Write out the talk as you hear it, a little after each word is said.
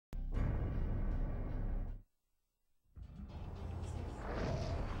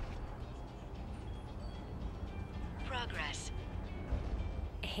progress.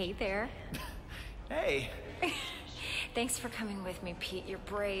 Hey there. Hey. Thanks for coming with me, Pete. You're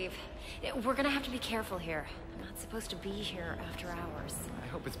brave. We're gonna have to be careful here. I'm not supposed to be here after hours. I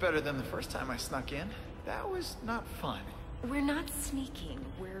hope it's better than the first time I snuck in. That was not fun. We're not sneaking.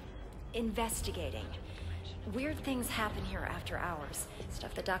 We're investigating. Weird things happen here after hours.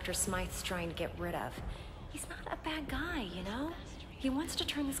 Stuff that Dr. Smythe's trying to get rid of. He's not a bad guy, you know? He wants to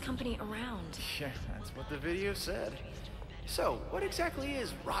turn this company around. Yeah, that's what the video said. So, what exactly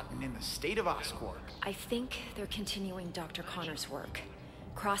is rotten in the state of Oscorp? I think they're continuing Dr. Connor's work.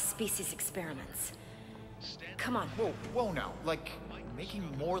 Cross-species experiments. Come on. Whoa now. Like, making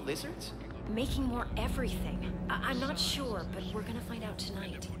more lizards? Making more everything. I'm not sure, but we're gonna find out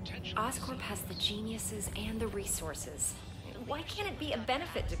tonight. Oscorp has the geniuses and the resources. Why can't it be a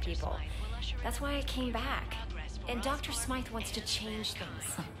benefit to people? That's why I came back. And Dr. Smythe wants to change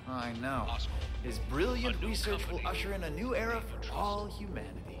things. I know. His brilliant research will usher in a new era for all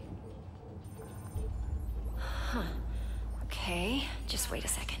humanity. Huh. Okay, just wait a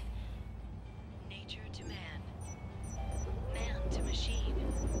second. Nature to man. Man to machine.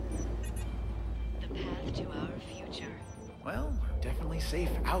 The path to our future. Well, we're definitely safe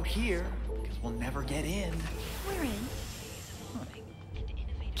out here, because we'll never get in. We're in.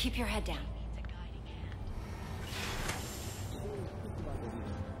 Keep your head down.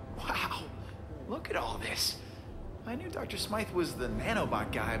 Wow, look at all this. I knew Dr. Smythe was the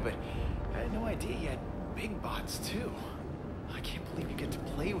nanobot guy, but I had no idea he had big bots too. I can't believe you get to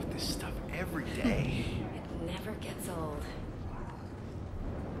play with this stuff every day. It never gets old.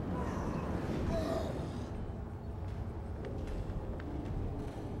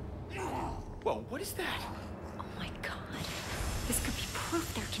 Whoa, what is that? Oh my god. This could be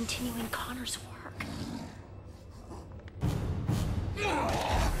proof they're continuing Connor's work.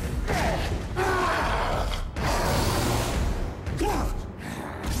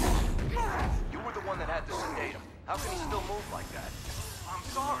 You were the one that had to sedate him. How can he still move like that? I'm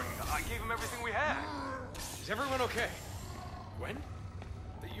sorry. I gave him everything we had. Is everyone okay? Gwen?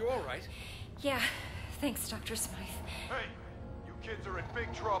 You all right? Yeah, thanks, Dr. Smythe. Hey, you kids are in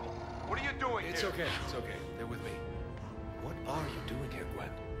big trouble. What are you doing It's here? okay. It's okay. They're with me. What are you doing here, Gwen?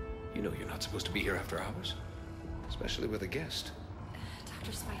 You know you're not supposed to be here after hours. Especially with a guest.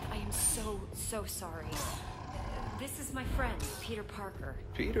 Dr. Smythe, I am so sorry. This is my friend, Peter Parker.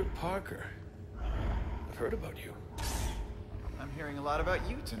 Peter Parker? I've heard about you. I'm hearing a lot about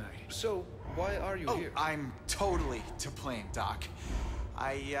you tonight. So, why are you here? I'm totally to blame, Doc.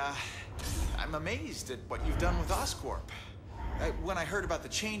 I'm amazed at what you've done with Oscorp. When I heard about the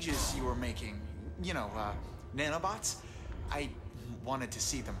changes you were making, you know, nanobots, I wanted to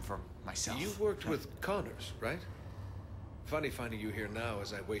see them for myself. You worked with Connors, right? Funny finding you here now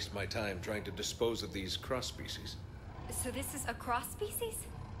as I waste my time trying to dispose of these cross-species. So this is a cross-species?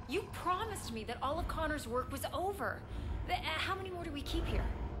 You promised me that all of Connor's work was over. How many more do we keep here?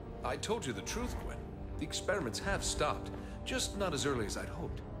 I told you the truth, Gwen. The experiments have stopped, just not as early as I'd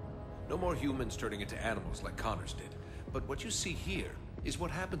hoped. No more humans turning into animals like Connors did. But what you see here is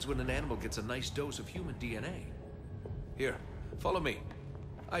what happens when an animal gets a nice dose of human DNA. Here, follow me.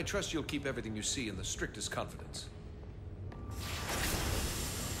 I trust you'll keep everything you see in the strictest confidence.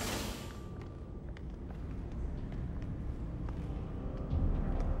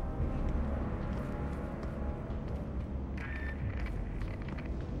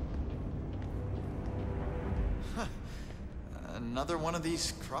 Another one of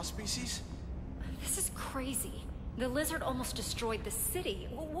these cross-species? This is crazy. The lizard almost destroyed the city.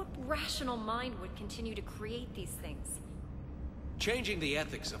 What rational mind would continue to create these things? Changing the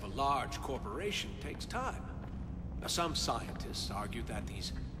ethics of a large corporation takes time. Now, some scientists argue that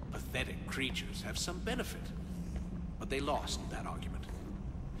these pathetic creatures have some benefit, but they lost that argument.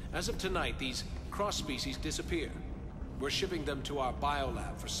 As of tonight, these cross-species disappear. We're shipping them to our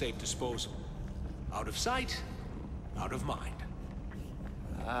biolab for safe disposal. Out of sight, out of mind.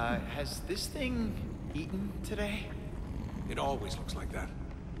 Has this thing eaten today? It always looks like that.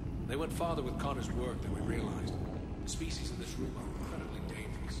 They went farther with Connor's work than we realized. The species in this room are incredibly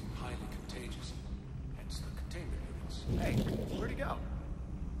dangerous, highly contagious. Hence the containment units. Hey, where'd he go?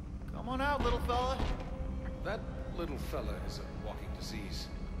 Come on out, little fella. That little fella is a walking disease.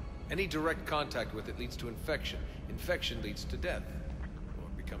 Any direct contact with it leads to infection. Infection leads to death. Or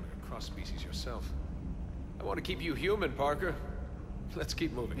becoming a cross-species yourself. I want to keep you human, Parker. Let's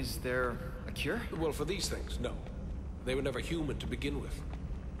keep moving. Is there a cure? Well, for these things, no. They were never human to begin with.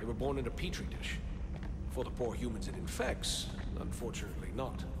 They were born in a petri dish. For the poor humans it infects, unfortunately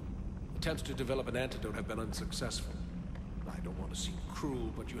not. Attempts to develop an antidote have been unsuccessful. I don't want to seem cruel,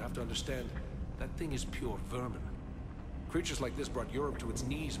 but you have to understand, that thing is pure vermin. Creatures like this brought Europe to its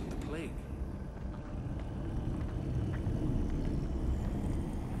knees with the plague.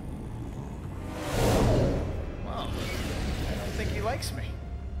 Well, I don't think he likes me.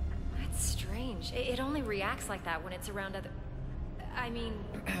 That's strange. It only reacts like that when it's around other... I mean...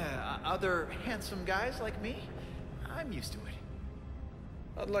 Other handsome guys like me? I'm used to it.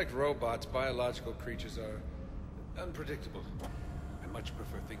 Unlike robots, biological creatures are unpredictable. I much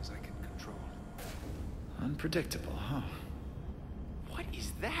prefer things I can control. Unpredictable, huh? What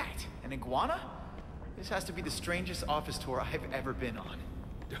is that? An iguana? This has to be the strangest office tour I've ever been on.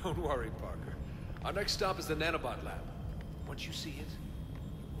 Don't worry, Parker. Our next stop is the nanobot lab. Once you see it,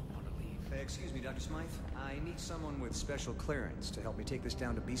 you won't want to leave. Excuse me, Dr. Smythe. I need someone with special clearance to help me take this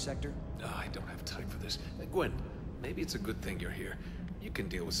down to B sector. I don't have time for this. Gwen, maybe it's a good thing you're here. You can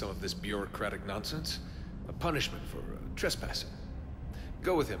deal with some of this bureaucratic nonsense. A punishment for trespassing.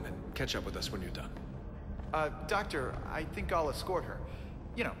 Go with him and catch up with us when you're done. Doctor, I think I'll escort her.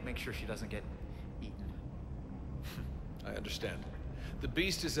 You know, make sure she doesn't get eaten. I understand. The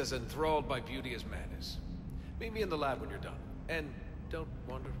beast is as enthralled by beauty as man is. Meet me in the lab when you're done. And don't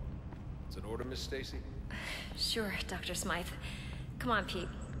wander. It's an order, Miss Stacy? Sure, Dr. Smythe. Come on, Pete.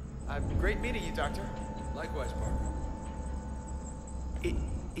 Great meeting you, Doctor. Likewise, Parker.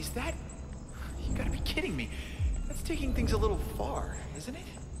 Is that... You gotta be kidding me. That's taking things a little far, isn't it?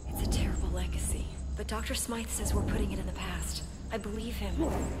 It's a terrible legacy, but Dr. Smythe says we're putting it in the past. I believe him.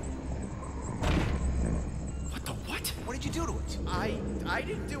 What the what? What did you do to it? I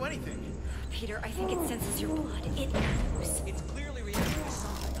didn't do anything. Peter, I think it senses your blood. It knows. It's clearly reacting to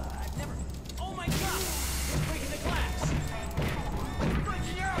something. I've never... Oh my god! It's breaking the glass! It's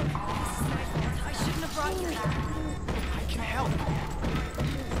breaking out! This is my fault. I shouldn't have brought you here. I can help.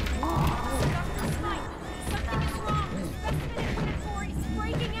 Dr. Smythe, something is wrong. The specimen inventory is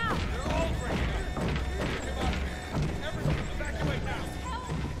breaking out. They're all breaking out! Give up! Everyone, evacuate now!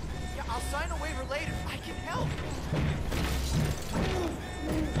 Yeah, I'll sign a waiver later. I can help.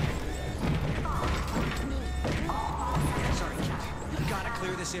 Sorry, kid. You gotta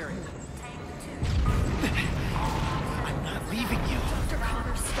clear this area. I'm not leaving you. Dr.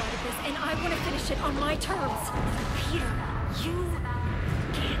 Connor started this, and I want to finish it on my terms. Peter, you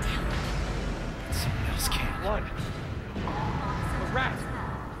can't help it. Someone else can. One. A rat.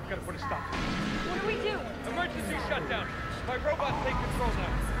 Gotta put a stop to it. What do we do? Emergency shutdown. My robots take control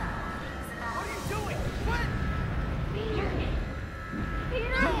now. What are you doing? What? Peter!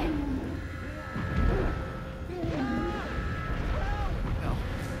 Peter! No.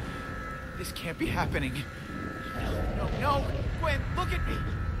 This can't be happening. No. Gwen, look at me.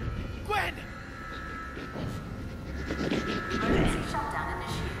 Gwen! Emergency shutdown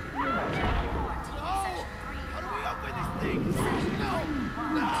initiated. Oh! How do we open this thing? No!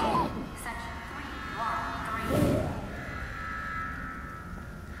 Section 313.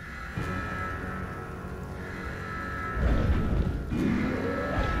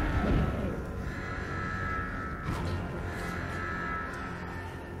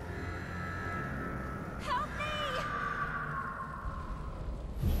 Help me!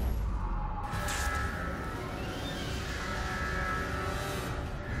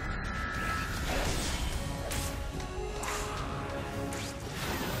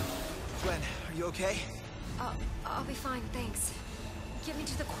 Gwen, are you okay? I'll be fine, thanks. Get me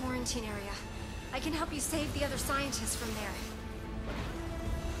to the quarantine area. I can help you save the other scientists from there.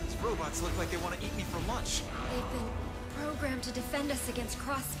 These robots look like they want to eat me for lunch. They've been programmed to defend us against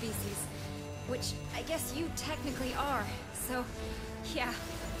cross-species, which I guess you technically are. So, yeah,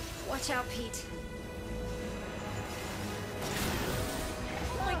 watch out, Pete.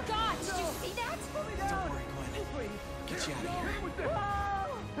 Oh my God, did you see that? Don't worry, Gwen. Get you out of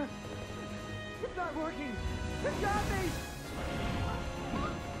here. It's not working. It got me.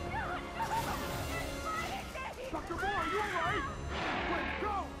 Dr. Moore, are you alright? Wait,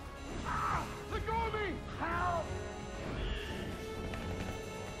 go! Let go of me! Help!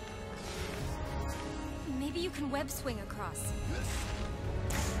 Maybe you can web swing across.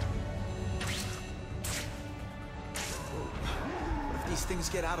 What if these things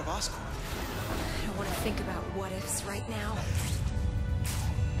get out of Oscorp? I don't want to think about what-ifs right now.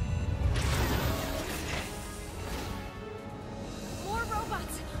 More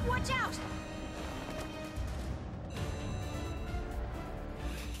robots! Watch out!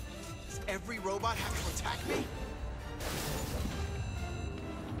 Does every robot have to attack me?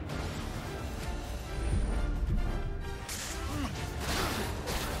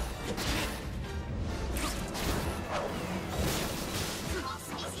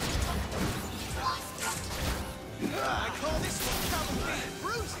 I call this one cavalcade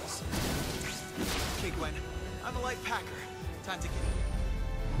bruises. Okay, Gwen. I'm a light packer. Time to get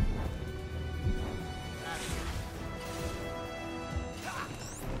out of here.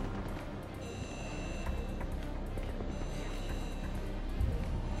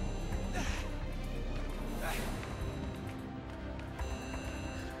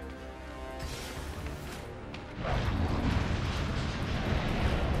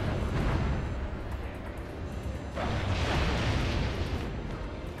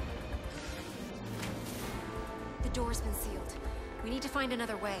 The door's been sealed. We need to find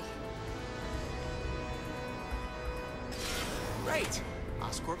another way. Great!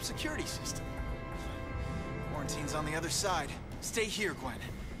 Oscorp security system. Quarantine's on the other side. Stay here, Gwen.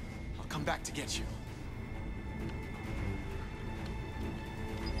 I'll come back to get you.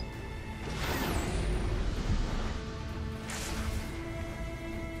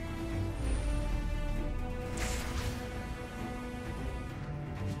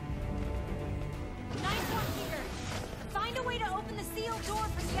 Nice one, Peter! Find a way to open the sealed door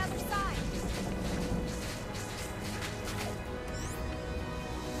from the other side.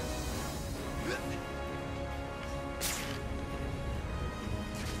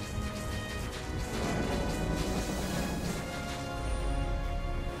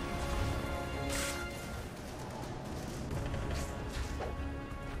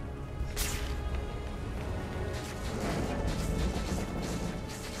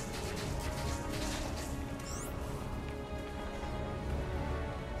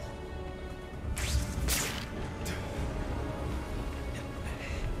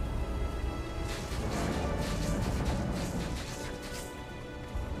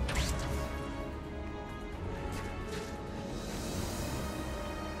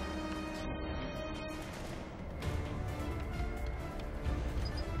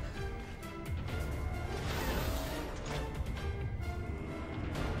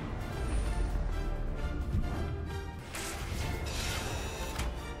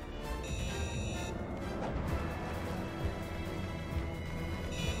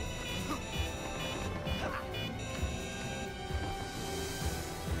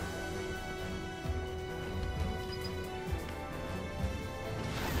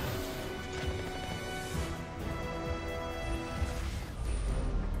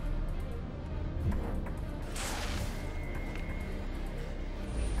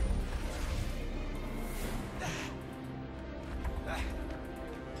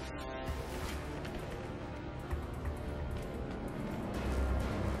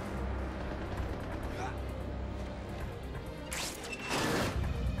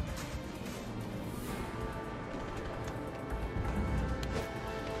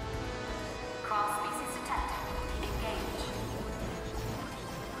 Cross-species detected. Engage.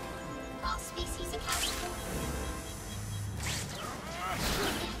 All species inhabited.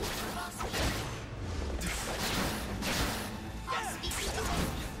 All species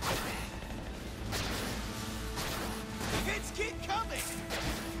detected. The hits keep coming!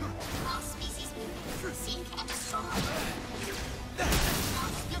 All species moving. Seek and destroy. All species.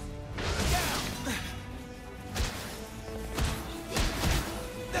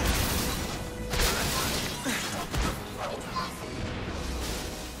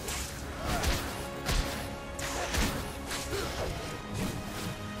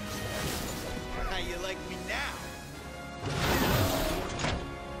 How you like me now?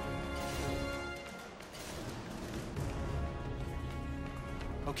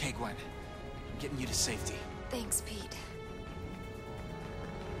 Okay, Gwen. I'm getting you to safety. Thanks, Pete.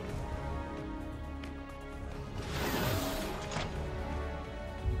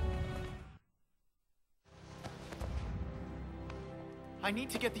 I need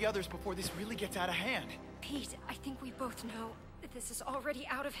to get the others before this really gets out of hand. Pete, I think we both know that this is already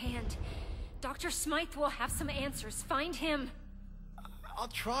out of hand. Dr. Smythe will have some answers. Find him. I'll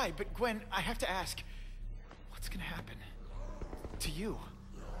try, but Gwen, I have to ask, what's gonna happen to you?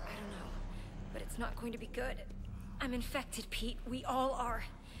 I don't know, but it's not going to be good. I'm infected, Pete. We all are.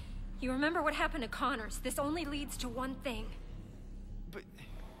 You remember what happened to Connors? This only leads to one thing. But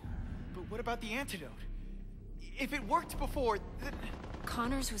what about the antidote? If it worked before, then...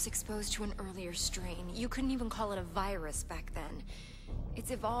 Connors was exposed to an earlier strain. You couldn't even call it a virus back then. It's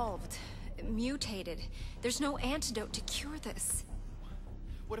evolved, mutated. There's no antidote to cure this.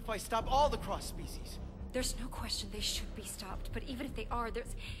 What if I stop all the cross-species? There's no question they should be stopped, but even if they are,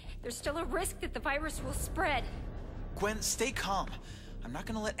 there's still a risk that the virus will spread. Gwen, stay calm. I'm not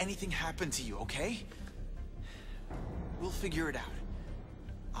gonna let anything happen to you, okay? We'll figure it out.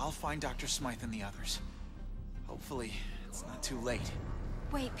 I'll find Dr. Smythe and the others. Hopefully, it's not too late.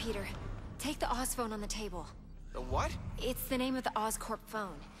 Wait, Peter. Take the Oz phone on the table. The what? It's the name of the Oscorp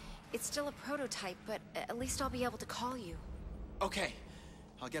phone. It's still a prototype, but at least I'll be able to call you. Okay.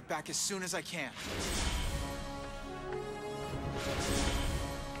 I'll get back as soon as I can.